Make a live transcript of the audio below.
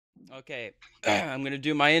Okay, I'm gonna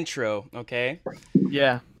do my intro. Okay.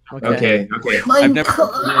 Yeah. Okay.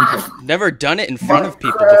 I've never done it in front of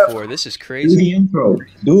people before. This is Do crazy. the intro.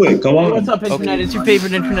 Do it. Come on. What's up, Internet? It's your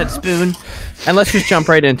favorite Internet spoon. And let's just jump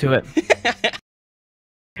right into it.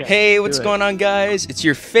 Hey, what's going on, guys? It's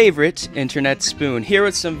your favorite Internet spoon here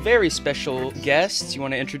with some very special guests. You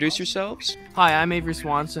want to introduce yourselves? Hi, I'm Avery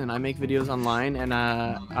Swanson. I make videos online, and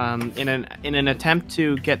in an attempt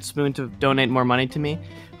to get Spoon to donate more money to me,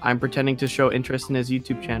 I'm pretending to show interest in his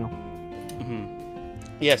YouTube channel.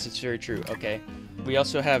 Yes, it's very true. Okay. We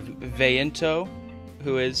also have Vayento,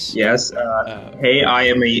 who is... Yes. Hey, I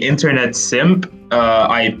am a internet simp.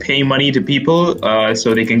 I pay money to people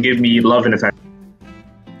so they can give me love and affection.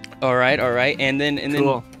 All right. And then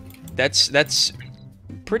Cool. that's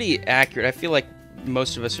pretty accurate. I feel like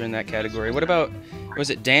most of us are in that category. What about,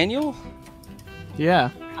 was it Daniel? Yeah.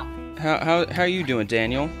 How are you doing,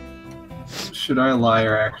 Daniel? Should I lie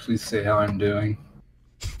or actually say how I'm doing?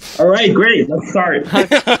 All right, great. Let's start.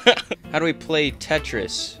 How do we play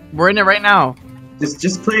Tetris? We're in it right now.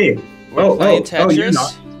 just play. We're playing Tetris. you're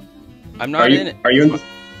not. I'm not in it. Are you in the...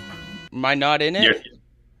 Am I not in it?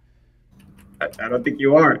 I don't think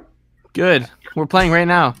you are. Good. We're playing right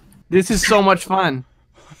now. This is so much fun.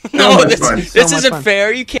 No, much this fun. So much isn't fun.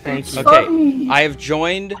 fair. You can't. Thank you. Okay, I have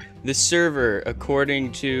joined the server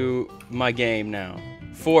according to my game now.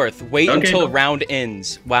 Fourth, wait until round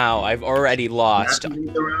ends. Wow, I've already lost. You have to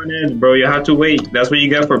wait the round ends, bro. You have to wait. That's what you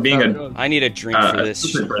get for being a I need a drink for this.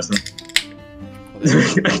 stupid person.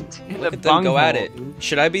 Look at them go at it.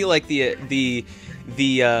 Should I be like the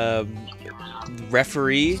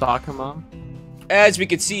referee? Soccer mom. As we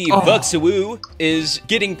can see, Vuxawoo is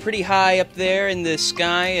getting pretty high up there in the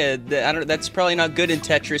sky. That's probably not good in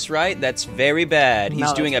Tetris, right? That's very bad. He's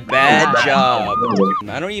No, doing a that's bad job.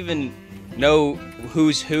 I don't even know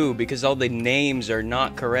who's who because all the names are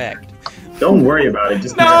not correct. Don't worry about it.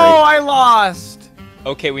 Just No, I lost.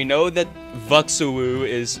 Okay, we know that Vuxawoo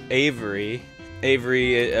is Avery.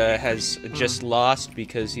 Avery has just lost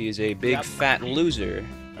because he is a big fat loser.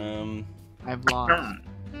 I've lost.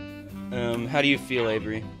 How do you feel,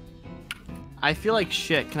 Avery? I feel like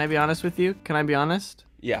shit. Can I be honest with you? Can I be honest?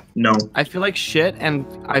 Yeah. No. I feel like shit, and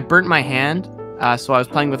I burnt my hand. So I was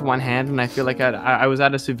playing with one hand, and I feel like I was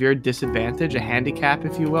at a severe disadvantage, a handicap,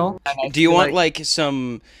 if you will. Do you want like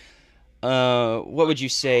some, what would you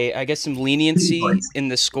say? I guess some leniency in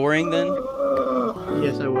the scoring then?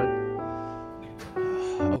 Yes, I would.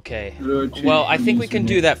 Okay. Well, I think we can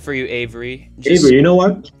do that for you, Avery. Avery, you know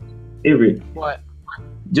what? Avery, What?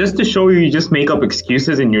 just to show you just make up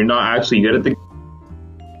excuses and you're not actually good at the...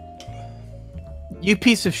 You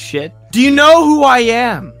piece of shit. Do you know who I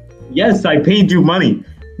am? Yes, I paid you money.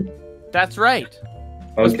 That's right.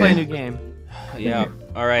 Let's play a new game. Yeah.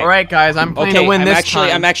 All right. All right, guys. I'm playing to win this time.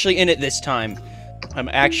 I'm actually in it this time. I'm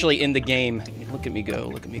actually in the game. Look at me go.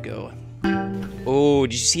 Look at me go. Oh,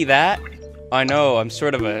 did you see that? I know. I'm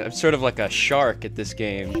sort of like a shark at this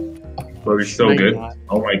game. Bro, you're so good.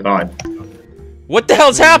 Oh my god. What the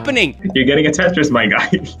hell's happening? You're getting a Tetris, my guy.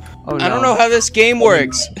 Oh, no. I don't know how this game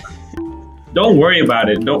works. Don't worry about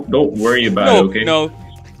it. Don't worry about it, okay? No.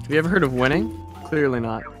 Have you ever heard of winning? Clearly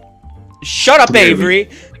not. Shut up, Avery.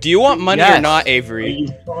 Do you want money or Yes. not, Avery?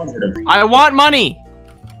 Be positive. I want money.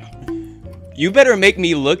 You better make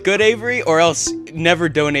me look good, Avery, or else never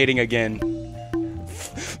donating again.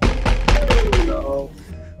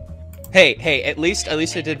 Hey, at least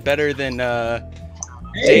I did better than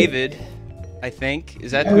David, I think.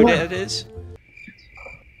 Is that who that is?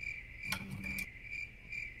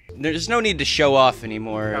 There's no need to show off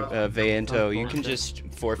anymore, Vayento. You can just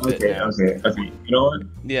forfeit now. Okay. You know what?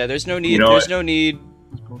 Yeah, there's no need. You know There's what? no need.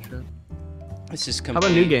 Bullshit. This is How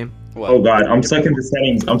about a new game? What? Oh god, I'm stuck in the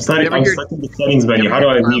settings. I'm stuck in the settings menu. How do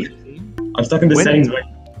I leave? I'm stuck in the settings menu.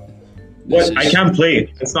 What? I can't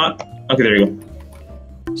play. It's not... Okay, there you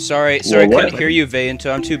go. Sorry, Whoa, I what? couldn't hear you,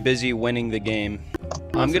 Vayento. I'm too busy winning the game.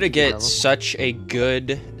 I'm gonna get such a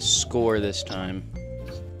good score this time.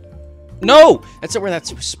 No! That's not where that's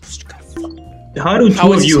supposed to go. How do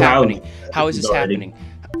two of you happening? How is this already?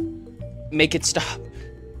 happening? Make it stop.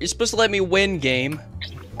 You're supposed to let me win, game.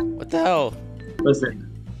 What the hell? Listen.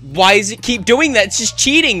 Why does it keep doing that? It's just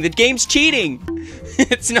cheating. The game's cheating.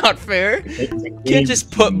 It's not fair. You can't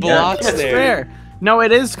just put blocks It's there. fair. No,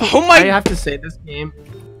 it is. Oh my- I have to say, this game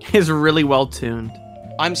is really well tuned.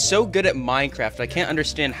 I'm so good at Minecraft. I can't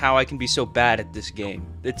understand how I can be so bad at this game.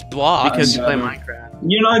 It's blocks. Because you play Minecraft.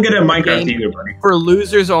 You're not good at Minecraft Game either, buddy. For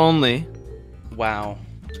losers only. Wow.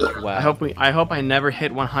 Wow. I hope I never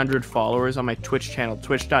hit 100 followers on my Twitch channel,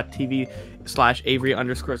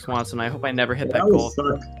 twitch.tv/Avery_Swanson. I hope I never hit that goal,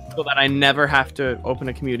 so that I never have to open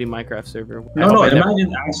a community Minecraft server. No,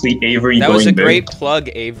 imagine actually Avery. That was a great big. plug,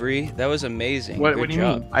 Avery. That was amazing. What Good do you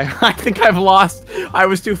job. mean? I think I've lost. I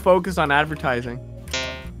was too focused on advertising.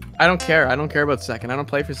 I don't care. I don't care about second. I don't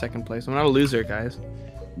play for second place. I'm not a loser, guys.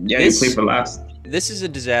 Yeah, you play for last. This is a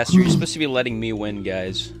disaster. You're supposed to be letting me win,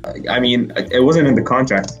 guys. I mean, it wasn't in the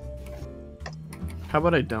contract. How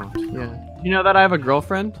about I don't? Yeah. You know that I have a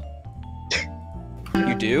girlfriend?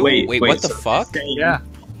 You do? Wait, what the so fuck? Yeah.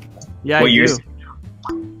 Yeah, Wait, I do.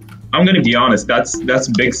 I'm gonna be honest. That's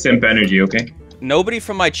big simp energy. Okay. Nobody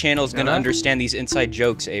from my channel is gonna Yeah. understand these inside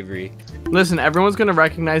jokes, Avery. Listen, everyone's gonna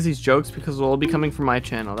recognize these jokes because they'll all be coming from my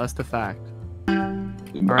channel. That's the fact.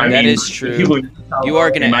 That is true. You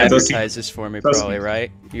are gonna advertise this for me, probably,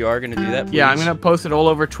 right? You are gonna do that, please? Yeah, I'm gonna post it all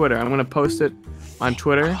over Twitter. I'm gonna post it on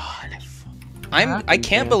Twitter. I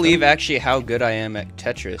can't believe actually how good I am at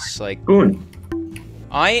Tetris. Like, Spoon.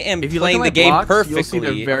 I am If you look at playing my the game blocks, you'll see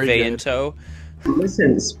perfectly, they're very Vayento.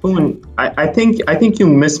 Listen, Spoon. I think you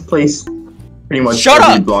misplaced pretty much. Shut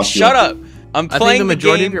every up! block Shut here. up! I'm I think playing the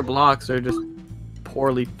majority of game. your blocks are just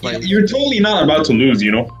poorly placed. You're totally not about to lose.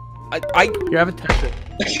 You know. You have a Tetris.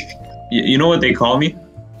 You know what they call me?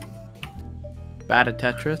 Bad at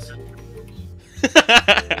Tetris.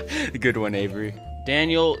 Good one, Avery.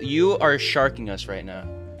 Daniel, you are sharking us right now.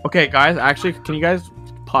 Okay, guys. Actually, can you guys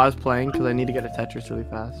pause playing because I need to get a Tetris really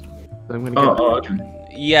fast. So I'm gonna get. Okay.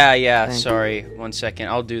 Yeah. Thank Sorry. 1 second.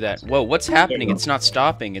 I'll do that. Whoa, what's happening? It's not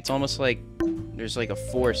stopping. It's almost like there's like a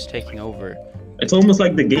force taking over. It's almost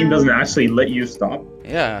like the game doesn't actually let you stop.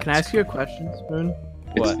 Yeah. Can I ask you a question, Spoon?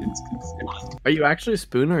 What? It's Are you actually a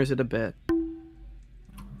Spoon or is it a bit?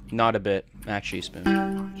 Not a bit, actually,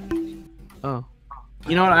 Spoon. Oh.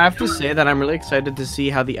 You know what? I have to say that I'm really excited to see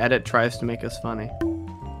how the edit tries to make us funny.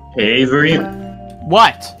 Hey, Avery.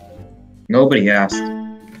 What? Nobody asked.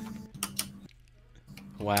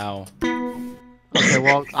 Wow. Okay,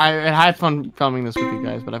 well, I had fun filming this with you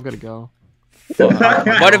guys, but I've got to go.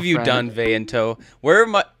 What have you Right. done, Vayento? Where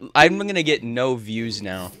am I? I'm gonna get no views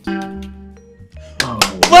now. Oh,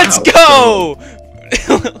 Let's wow. go!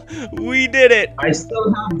 We did it! I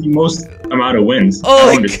still have the most amount of wins. Oh, I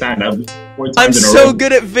don't understand that. 4 times I'm in a so row.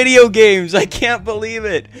 good at video games. I can't believe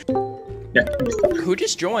it. Yeah. Who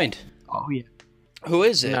just joined? Oh, yeah. Who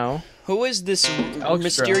is it? No. Who is this Elkstra.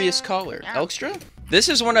 mysterious caller? Elkstra? This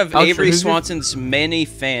is one of Elkstra, Avery who's your- Swanson's many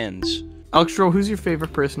fans. Elkstra, who's your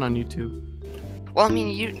favorite person on YouTube? Well, I mean,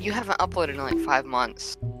 you haven't uploaded in like 5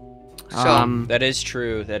 months. So That is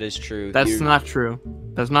true. That is true. That's You- not true.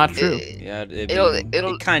 That's not true. Yeah, it'll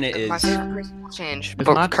it kind of My is. favorite person will change, It's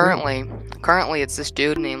but not true. currently it's this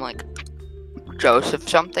dude named like Joseph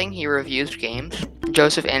something. He reviews games.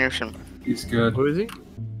 Joseph Anderson. He's good. Who is he?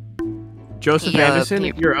 Joseph Yeah, Anderson? he-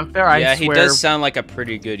 If you're up there, I Yeah, swear. he does sound like a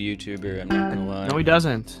pretty good YouTuber. I'm not gonna lie. No, he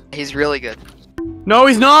doesn't. He's really good. No,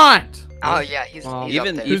 he's not! Oh yeah, he's Well,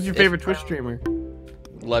 even- up there. Who's your favorite Twitch streamer?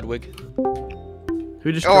 Ludwig.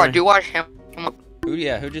 Who just Oh, I joined? do watch him. Who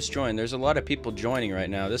just joined? There's a lot of people joining right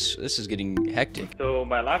now. This is getting hectic. So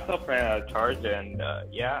my laptop ran out of charge, and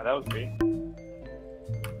yeah, that was great.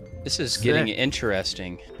 This is Sick. getting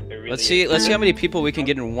interesting. It really Let's is. see how many people we can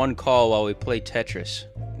get in one call while we play Tetris.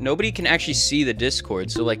 Nobody can actually see the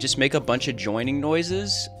Discord, so like just make a bunch of joining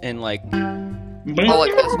noises and like Oh,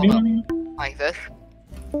 like this. Hold up. Like this.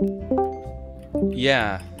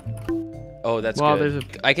 yeah. Oh, that's Well, good. there's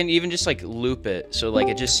I can even just like loop it so like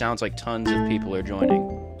it just sounds like tons of people are joining.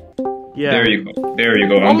 Yeah. There you go. There you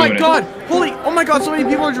go. Oh I'm my doing god! Holy! Oh my god! So many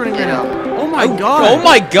people are joining right now. Oh my Oh god!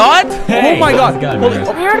 my god! Oh my god! Holy,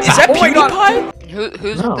 Is that oh my god! PewDiePie?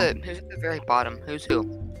 Who's No. at the very bottom? Who's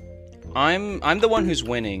who? I'm the one who's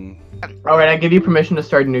winning. All right, I give you permission to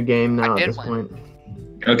start a new game now I at did this win. point.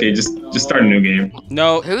 it. Okay, just start a new game.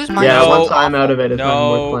 No, Who's my Yeah, No. once I'm out of it, it's No.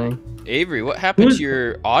 not worth playing. Avery, what happened Who's- to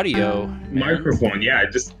your audio? man? Microphone. Yeah,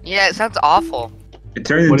 Yeah, it sounds awful. it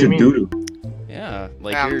turned What do into you mean? doo-doo. Yeah,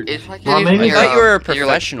 like you're. It's like Well, you're maybe- I using thought you your, were a your,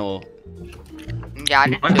 like- professional. Yeah, I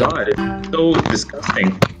did My too. god, it's so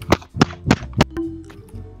disgusting.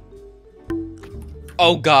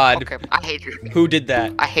 Oh God, Okay, I hate this game. who did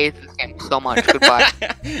that? I hate this game so much. Goodbye.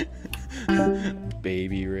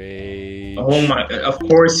 Baby Ray. Oh my! Of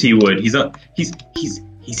course he would. He's. Oh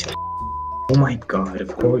my god! Of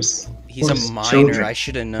course. He's course, a minor. children. I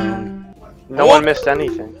should have known. No What? one missed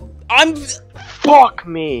anything. I'm Fuck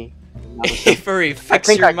me. Avery.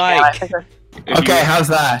 Fix your mic. Okay, how's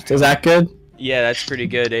that? Is that good? Yeah, that's pretty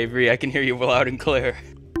good, Avery. I can hear you loud and clear.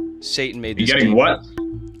 Satan made You this getting game. what?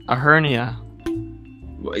 A hernia.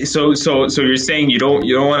 So you're saying you don't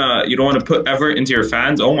wanna put effort into your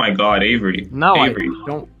fans? Oh my God, Avery. No, Avery. I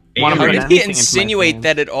don't. Avery. How Put did anything he into my insinuate fans.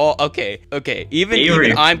 that at all? Okay. Even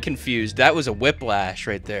Avery. I'm confused. That was a whiplash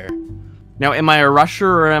right there. Now, am I a rusher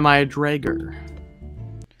or am I a dragger?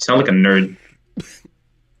 You sound like a nerd.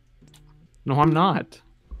 No, I'm not.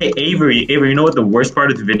 Hey, Avery, you know what the worst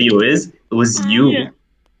part of the video is? It was you.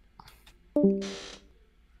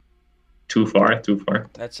 Too far.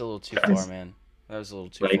 That's a little too Guys. far, man. That was a little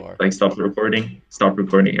too far. Like, stop recording. Stop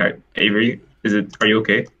recording. All right. Avery, are you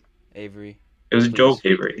okay? Avery, It was a Please. joke,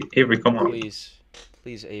 Avery. Avery, come on.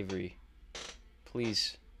 please, Avery,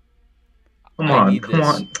 please. Come I on, need come this.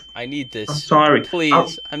 on. I need this. I'm sorry.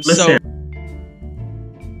 Please, I'm Listen. so.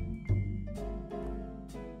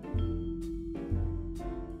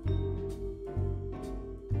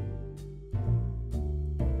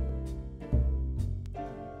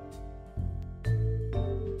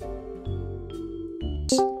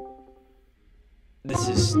 This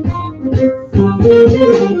is